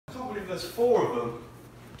There's 4 of them.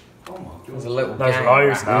 Oh my god. There's a little There's gang.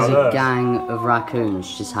 loads now, There's a look. gang of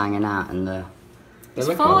raccoons just hanging out in the...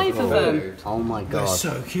 There's 5 of them. Oh my god. They're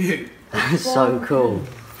so cute. That's so cool.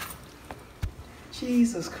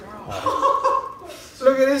 Jesus Christ.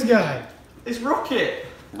 Look at this guy. It's Rocket.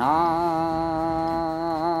 We're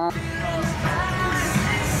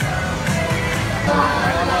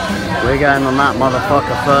going on that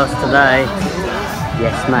motherfucker first today.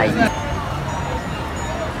 Yes, mate.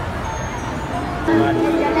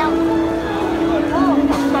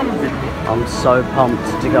 I'm so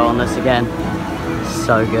pumped to go on this again.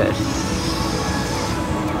 So good.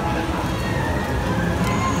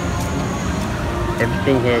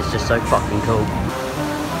 Everything here is just so fucking cool.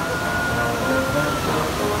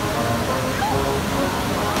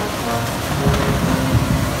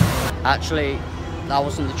 Actually, that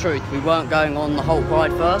wasn't the truth. We weren't going on the Hulk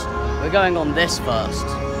ride first. We're going on this first.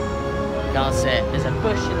 You can't see it. There's a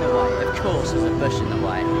bush in the way. Of course there's a bush in the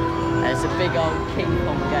way. There's a big old King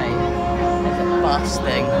Kong gate. There's a bus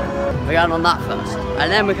thing. We're going on that first.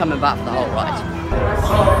 And then we're coming back for the Hulk ride.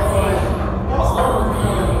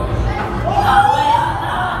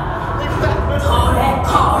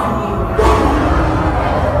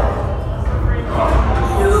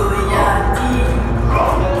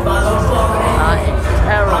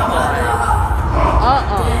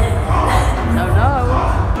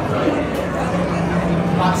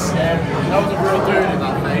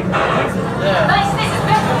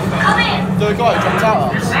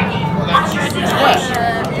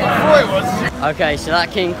 Okay, so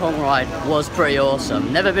that King Kong ride was pretty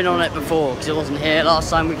awesome. Never been on it before because it wasn't here last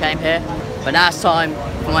time we came here. But now it's time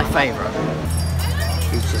for my favourite.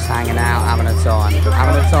 He's just hanging out, having a time.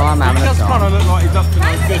 Having a time, having a time. He does kind of look like he's up to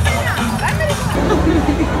no good.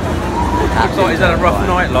 Looks like he's had a rough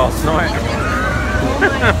night last night.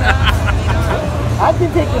 I can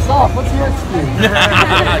take this off, what's your excuse?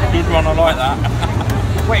 Good one, I like that.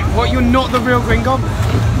 Wait, what? You're not the real Green Goblin?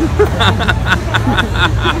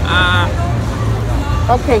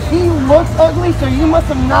 Okay, he looks ugly, so you must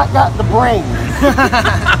have not got the brains.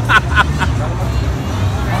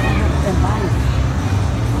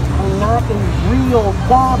 I'm not a real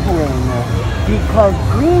goblin, because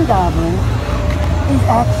Green Goblin is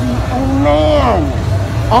actually a man.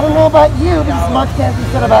 I don't know about you, but as much as he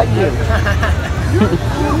said about you.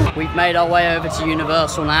 We've made our way over to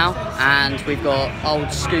Universal now, and we've got old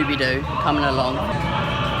Scooby-Doo coming along.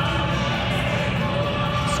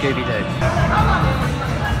 Scooby-Doo.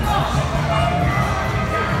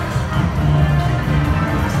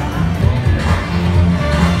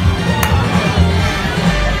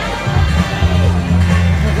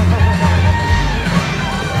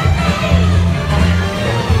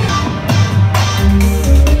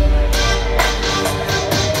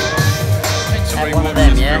 One of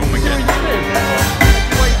them, yeah?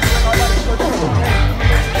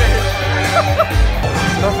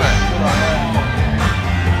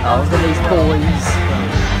 Oh, look at these boys.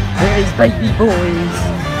 Look at these baby boys.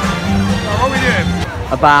 What are we doing?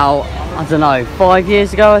 About, I don't know, 5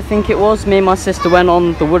 years ago I think it was, me and my sister went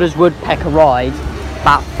on the Wooders Woodpecker ride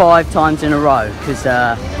about 5 times in a row. Because,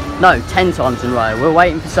 no, 10 times in a row. We're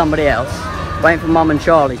waiting for somebody else. Waiting for Mum and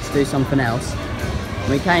Charlie to do something else.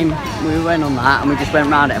 We went on that and we just went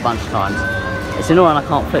around it a bunch of times. It's annoying I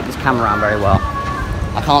can't flip this camera around very well.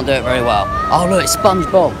 I can't do it very well. Oh look, it's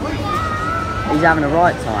SpongeBob. He's having a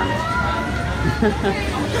right time.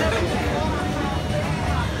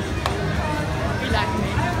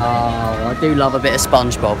 Oh, I do love a bit of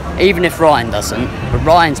SpongeBob. Even if Ryan doesn't, but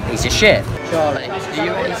Ryan's a piece of shit. Charlie, are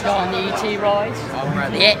you ready to go on the ET ride? I'm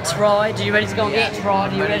ready. The ET ride? Are you ready to go on the ET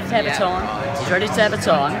ride? Are you ready to have a time? He's ready to have a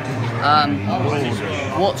time.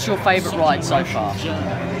 What's your favourite ride so far?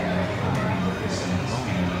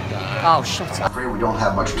 Oh, shut up. I'm afraid we don't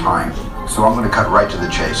have much time, so I'm going to cut right to the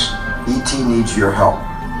chase. E.T. needs your help.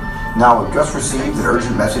 Now, we've just received an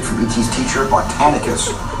urgent message from E.T.'s teacher,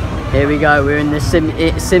 Botanicus. Here we go, we're in the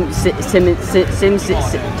Simpsons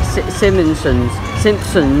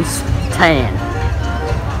 10.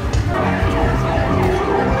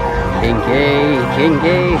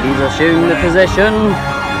 Kinky, he's assumed the position.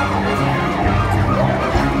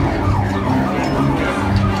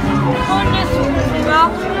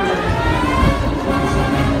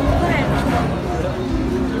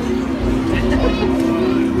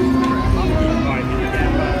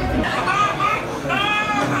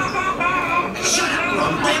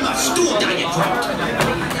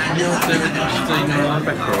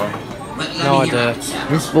 No idea.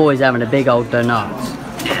 This boy's having a big old donut.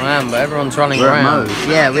 I am, but everyone's running We're at around. Moe's.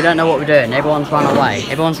 Yeah, we don't know what we're doing. Everyone's run away.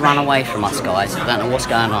 Everyone's run away from us, guys. I don't know what's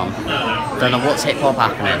going on. Don't know what's hip hop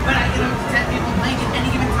happening.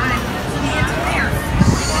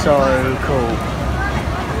 So cool.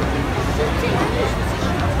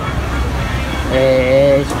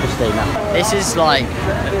 It's Christina. This is like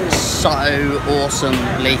so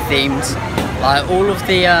awesomely themed. Like all of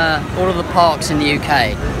the parks in the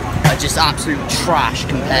UK are just absolute trash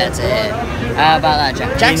compared to here. How about that,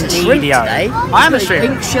 Jack? Jack's a shrimp today. I am a shrimp.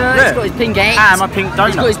 Pink shirt. Yeah. He's got his pink eggs. And my pink donut.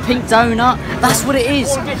 He's got his pink donut. That's what it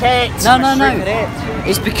is. No.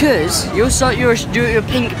 It's because you're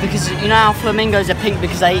pink because you know how flamingos are pink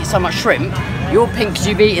because they eat so much shrimp. You're pink because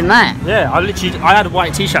you've eaten that. Yeah, I had a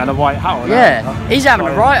white t-shirt and a white hat on. Yeah, he's having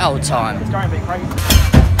a right old time. It's going a bit crazy.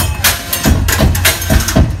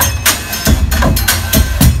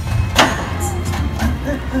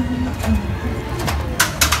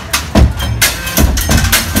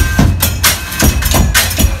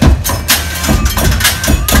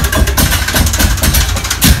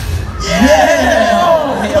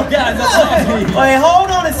 Wait, hold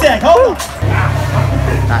on a sec. Hold on.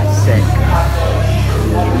 That's sick.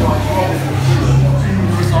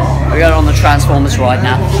 We got on the Transformers ride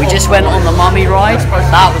now. We just went on the Mummy ride.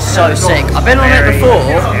 That was so sick. I've been on it before,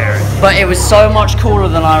 but it was so much cooler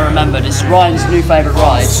than I remembered. It's Ryan's new favourite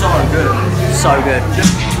ride. So good. So good.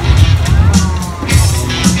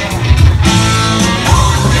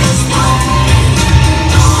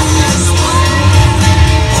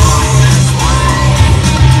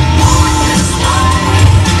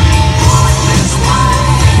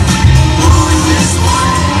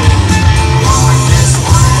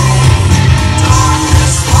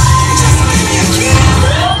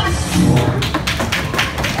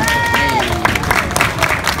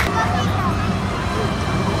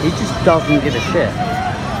 He just doesn't give a shit.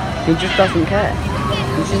 He just doesn't care.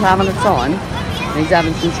 He's just having a time and he's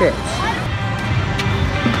having some chips.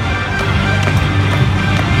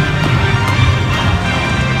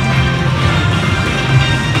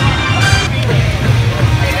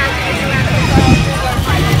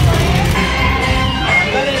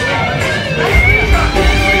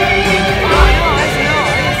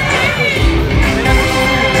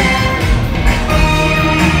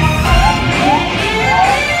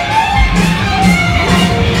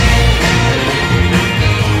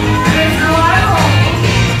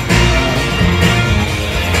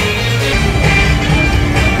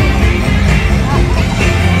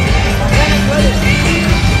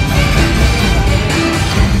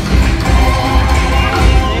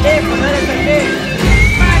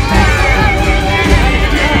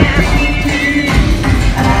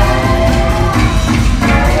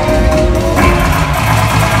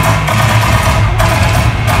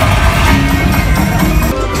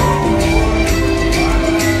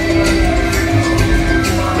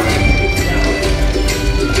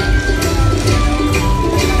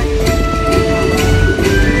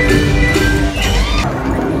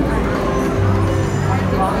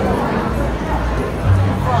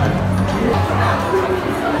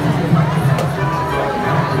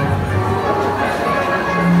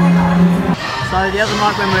 So the other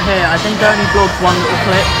night when we were here, I think I only vlogged one little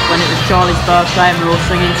clip when it was Charlie's birthday and we were all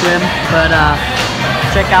singing to him, but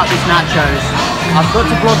check out these nachos. I've got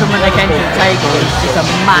to vlog them when they came to the table. It's just a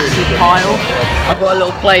massive pile. I've got a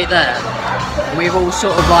little plate there. We've all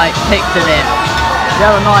sort of like picked at it. The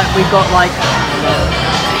other night we got like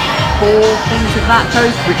 4 things of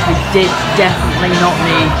nachos, which we did definitely not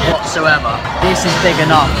need whatsoever. This is big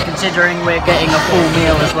enough, considering we're getting a full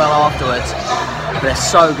meal as well afterwards. They're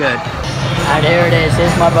so good. And here it is,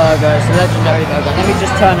 here's my burger, it's a legendary burger. Let me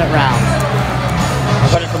just turn it round.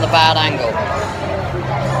 I've got it from the bad angle.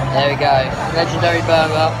 There we go, legendary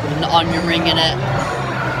burger with an onion ring in it.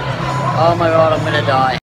 Oh my god, I'm gonna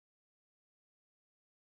die.